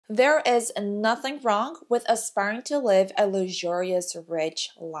There is nothing wrong with aspiring to live a luxurious,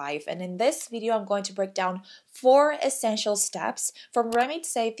 rich life. And in this video, I'm going to break down 4 essential steps from Ramit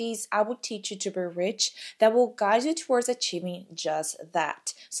Sethi's I Will Teach You to Be Rich that will guide you towards achieving just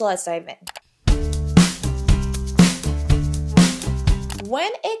that. So let's dive in.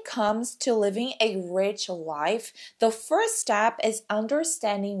 When it comes to living a rich life, the first step is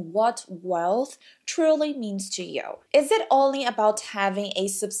understanding what wealth truly means to you. Is it only about having a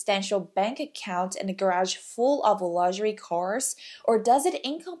substantial bank account and a garage full of luxury cars, or does it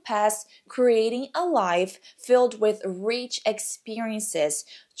encompass creating a life filled with rich experiences,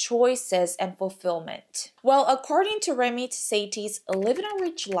 choices, and fulfillment? Well, according to Ramit Sethi's, living a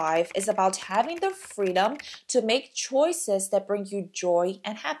rich life is about having the freedom to make choices that bring you joy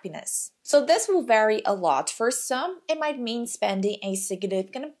and happiness. So this will vary a lot. For some, it might mean spending a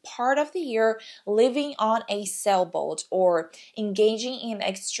significant part of the year living on a sailboat or engaging in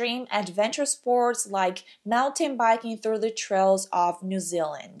extreme adventure sports like mountain biking through the trails of New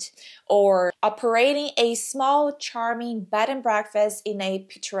Zealand, or operating a small, charming bed and breakfast in a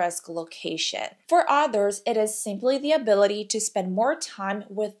picturesque location. For others, it is simply the ability to spend more time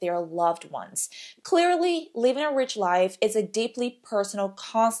with their loved ones. Clearly, living a rich life is a deeply personal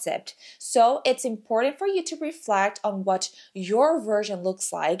concept. So it's important for you to reflect on what your version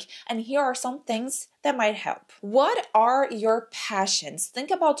looks like, and here are some things that might help. What are your passions?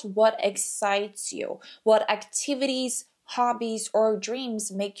 Think about what excites you, what activities, hobbies, or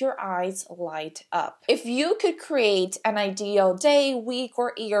dreams make your eyes light up. If you could create an ideal day, week,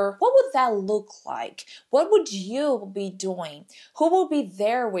 or year, what would that look like? What would you be doing? Who will be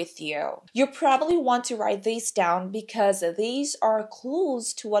there with you? You probably want to write these down because these are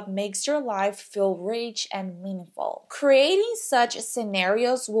clues to what makes your life feel rich and meaningful. Creating such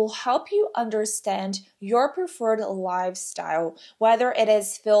scenarios will help you understand your preferred lifestyle, whether it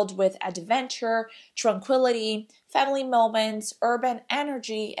is filled with adventure, tranquility, family moments, urban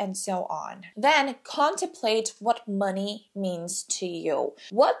energy, and so on. Then contemplate what money means to you.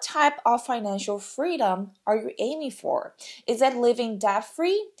 What type of financial freedom are you aiming for? Is it living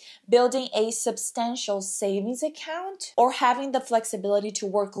debt-free, building a substantial savings account, or having the flexibility to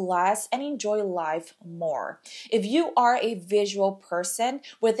work less and enjoy life more? If you are a visual person,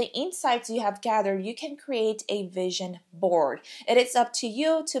 with the insights you have gathered, you can create a vision board. It is up to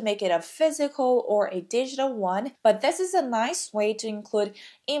you to make it a physical or a digital one, but this is a nice way to include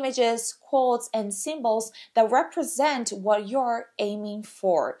images, quotes, and symbols that represent what you're aiming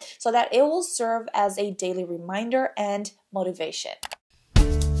for, so that it will serve as a daily reminder and motivation.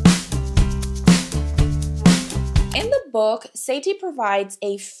 In the book, Sethi provides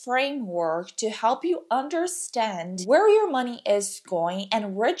a framework to help you understand where your money is going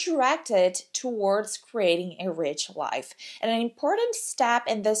and redirect it towards creating a rich life. And an important step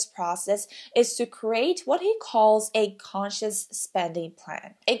in this process is to create what he calls a conscious spending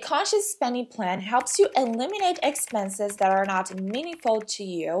plan. A conscious spending plan helps you eliminate expenses that are not meaningful to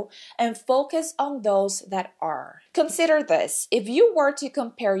you and focus on those that are. Consider this: if you were to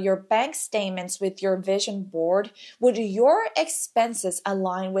compare your bank statements with your vision board, would your expenses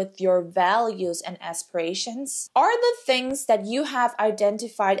align with your values and aspirations? Are the things that you have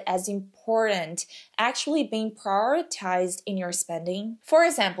identified as important actually being prioritized in your spending? For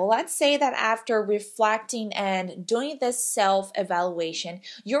example, let's say that after reflecting and doing this self-evaluation,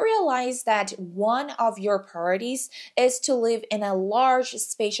 you realize that one of your priorities is to live in a large,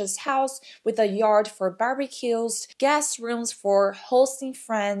 spacious house with a yard for barbecues, guest rooms for hosting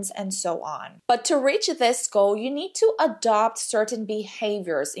friends, and so on. But to reach this goal, you need to adopt certain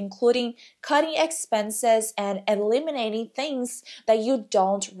behaviors, including cutting expenses and eliminating things that you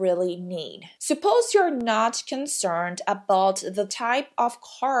don't really need. Suppose you're not concerned about the type of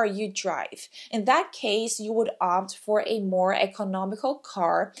car you drive. In that case, you would opt for a more economical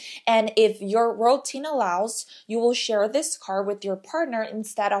car, and if your routine allows, you will share this car with your partner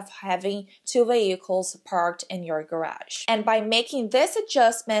instead of having 2 vehicles parked in your garage. And by making these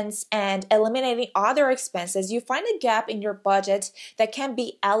adjustments and eliminating other expenses, you find a gap in your budget that can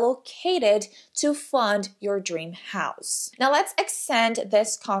be allocated to fund your dream house. Now let's extend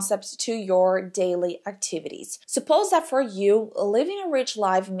this concept to your daily activities. Suppose that for you, living a rich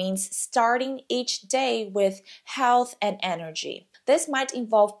life means starting each day with health and energy. This might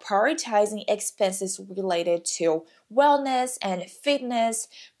involve prioritizing expenses related to wellness and fitness.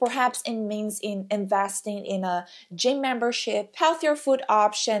 Perhaps it means in investing in a gym membership, healthier food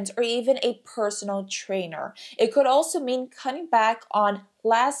options, or even a personal trainer. It could also mean cutting back on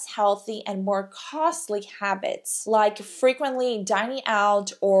less healthy and more costly habits like frequently dining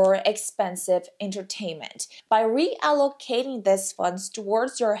out or expensive entertainment. By reallocating these funds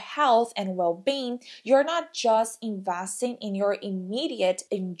towards your health and well-being, you're not just investing in your immediate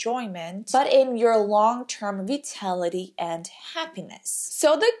enjoyment, but in your long-term vitality and happiness.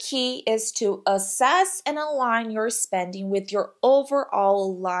 So the key is to assess and align your spending with your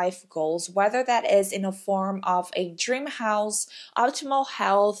overall life goals, whether that is in a form of a dream house, optimal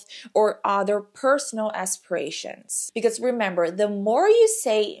health, or other personal aspirations. Because remember, the more you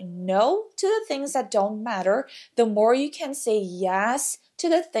say no to the things that don't matter, the more you can say yes to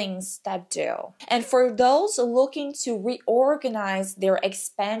the things that do. And for those looking to reorganize their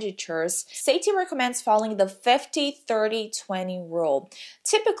expenditures, Sethi recommends following the 50-30-20 rule.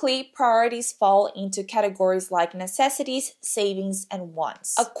 Typically, priorities fall into categories like necessities, savings, and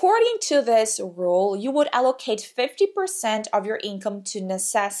wants. According to this rule, you would allocate 50% of your income to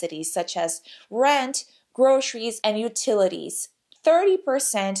necessities such as rent, groceries, and utilities.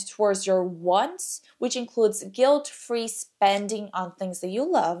 30% towards your wants, which includes guilt-free spending on things that you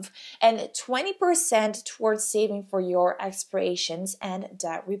love, and 20% towards saving for your aspirations and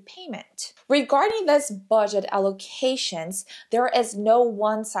debt repayment. Regarding this budget allocations, there is no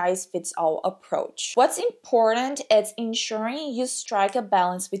one-size-fits-all approach. What's important is ensuring you strike a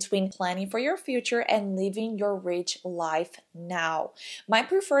balance between planning for your future and living your rich life now. My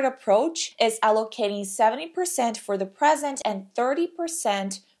preferred approach is allocating 70% for the present and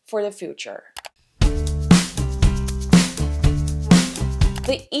 30% for the future.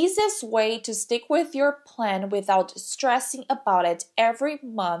 The easiest way to stick with your plan without stressing about it every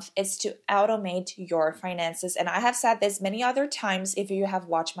month is to automate your finances. And I have said this many other times if you have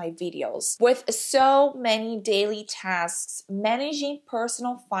watched my videos. With so many daily tasks, managing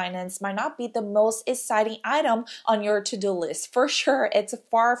personal finance might not be the most exciting item on your to-do list. For sure, it's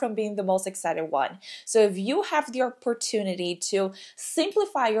far from being the most exciting one. So if you have the opportunity to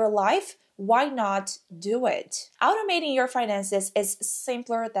simplify your life, why not do it? Automating your finances is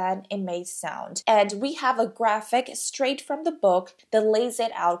simpler than it may sound, and we have a graphic straight from the book that lays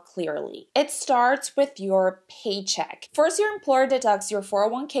it out clearly. It starts with your paycheck. First, your employer deducts your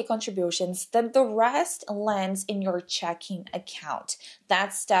 401k contributions, then the rest lands in your checking account.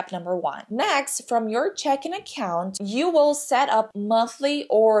 That's step number one. Next, from your checking account, you will set up monthly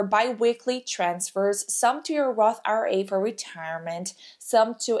or bi-weekly transfers, some to your Roth IRA for retirement,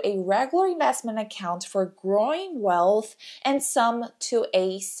 some to a regular investment account for growing wealth, and some to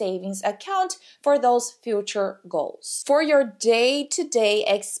a savings account for those future goals. For your day-to-day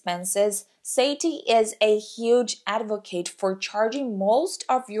expenses, Sethi is a huge advocate for charging most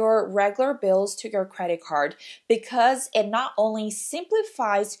of your regular bills to your credit card because it not only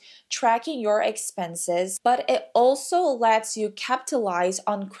simplifies tracking your expenses, but it also lets you capitalize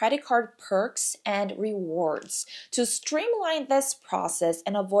on credit card perks and rewards. To streamline this process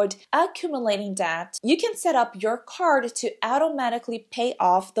and avoid accumulating debt, you can set up your card to automatically pay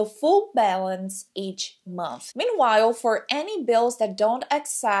off the full balance each month. Meanwhile, for any bills that don't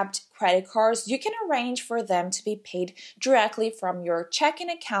accept credit cards, you can arrange for them to be paid directly from your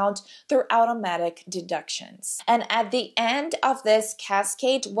checking account through automatic deductions. And at the end of this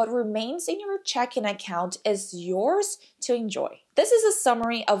cascade, what remains in your checking account is yours to enjoy. This is a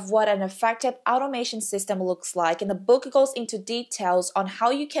summary of what an effective automation system looks like, and the book goes into details on how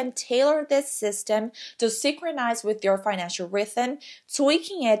you can tailor this system to synchronize with your financial rhythm,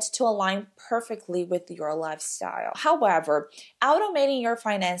 tweaking it to align perfectly with your lifestyle. However, automating your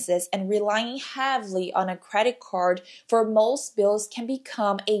finances and relying heavily on a credit card for most bills can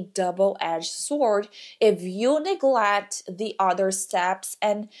become a double-edged sword if you neglect the other steps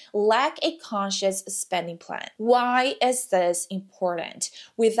and lack a conscious spending plan. Why is this important?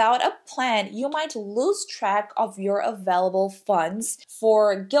 Without a plan, you might lose track of your available funds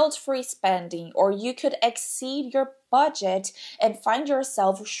for guilt-free spending, or you could exceed your budget and find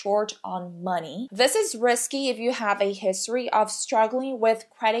yourself short on money. This is risky if you have a history of struggling with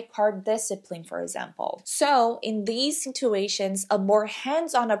credit card discipline, for example. So, in these situations, a more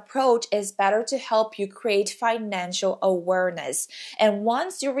hands-on approach is better to help you create financial awareness. And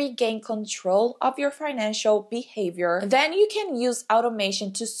once you regain control of your financial behavior, then you can use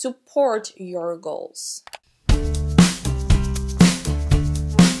automation to support your goals.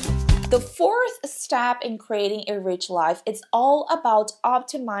 The fourth step in creating a rich life is all about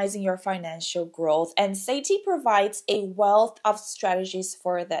optimizing your financial growth, and Sethi provides a wealth of strategies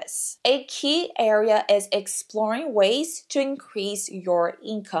for this. A key area is exploring ways to increase your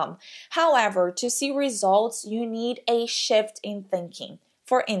income. However, to see results, you need a shift in thinking.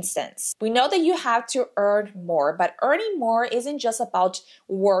 For instance, we know that you have to earn more, but earning more isn't just about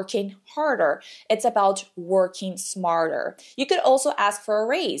working harder. It's about working smarter. You could also ask for a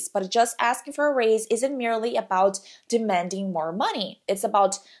raise, but just asking for a raise isn't merely about demanding more money. It's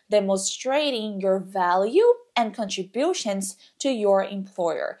about demonstrating your value and contributions to your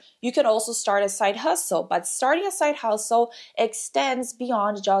employer. You could also start a side hustle, but starting a side hustle extends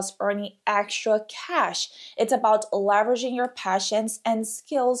beyond just earning extra cash. It's about leveraging your passions and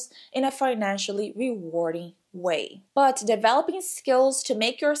skills in a financially rewarding way. But developing skills to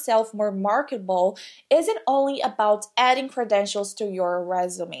make yourself more marketable isn't only about adding credentials to your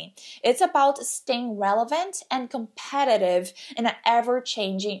resume. It's about staying relevant and competitive in an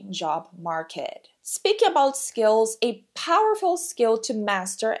ever-changing job market. Speaking about skills, a powerful skill to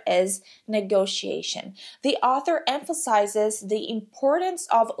master is negotiation. The author emphasizes the importance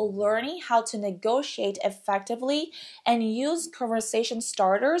of learning how to negotiate effectively and use conversation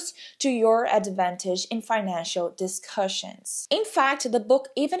starters to your advantage in financial discussions. In fact, the book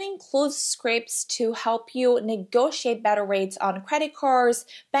even includes scripts to help you negotiate better rates on credit cards,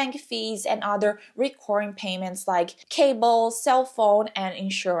 bank fees, and other recurring payments like cable, cell phone, and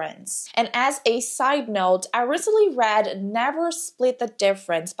insurance. And as a side note, I recently read Never Split the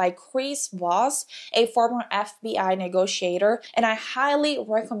Difference by Chris Voss, a former FBI negotiator, and I highly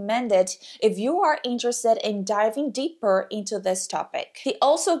recommend it if you are interested in diving deeper into this topic. He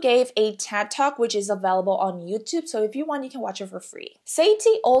also gave a TED Talk which is available on YouTube, so if you want, you can watch it for free.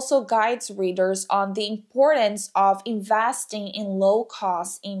 Sethi also guides readers on the importance of investing in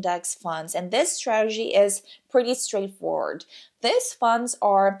low-cost index funds, and this strategy is pretty straightforward. These funds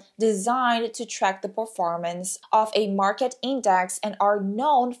are designed to track the performance of a market index and are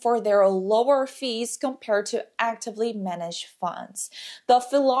known for their lower fees compared to actively managed funds. The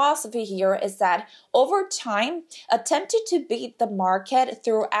philosophy here is that over time, attempting to beat the market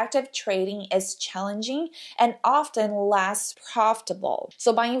through active trading is challenging and often less profitable.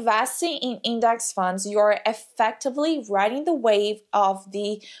 So by investing in index funds, you're effectively riding the wave of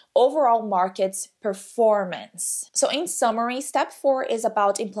the overall market's performance. So in summary, step 4 is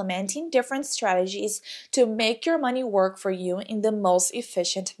about implementing different strategies to make your money work for you in the most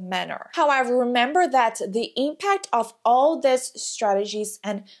efficient manner. However, remember that the impact of all these strategies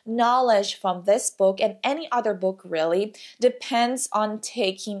and knowledge from this book and any other book really depends on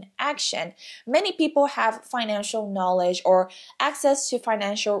taking action. Many people have financial knowledge or access to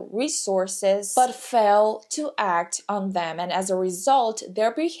financial resources but fail to act on them, and as a result,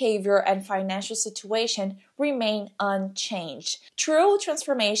 their behavior and financial situation remain unchanged. True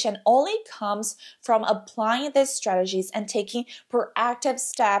transformation only comes from applying these strategies and taking proactive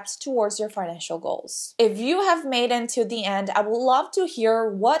steps towards your financial goals. If you have made it to the end, I would love to hear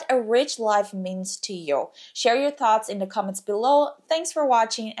what a rich life means to you. Share your thoughts in the comments below. Thanks for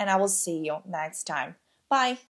watching, and I will see you next time. Bye!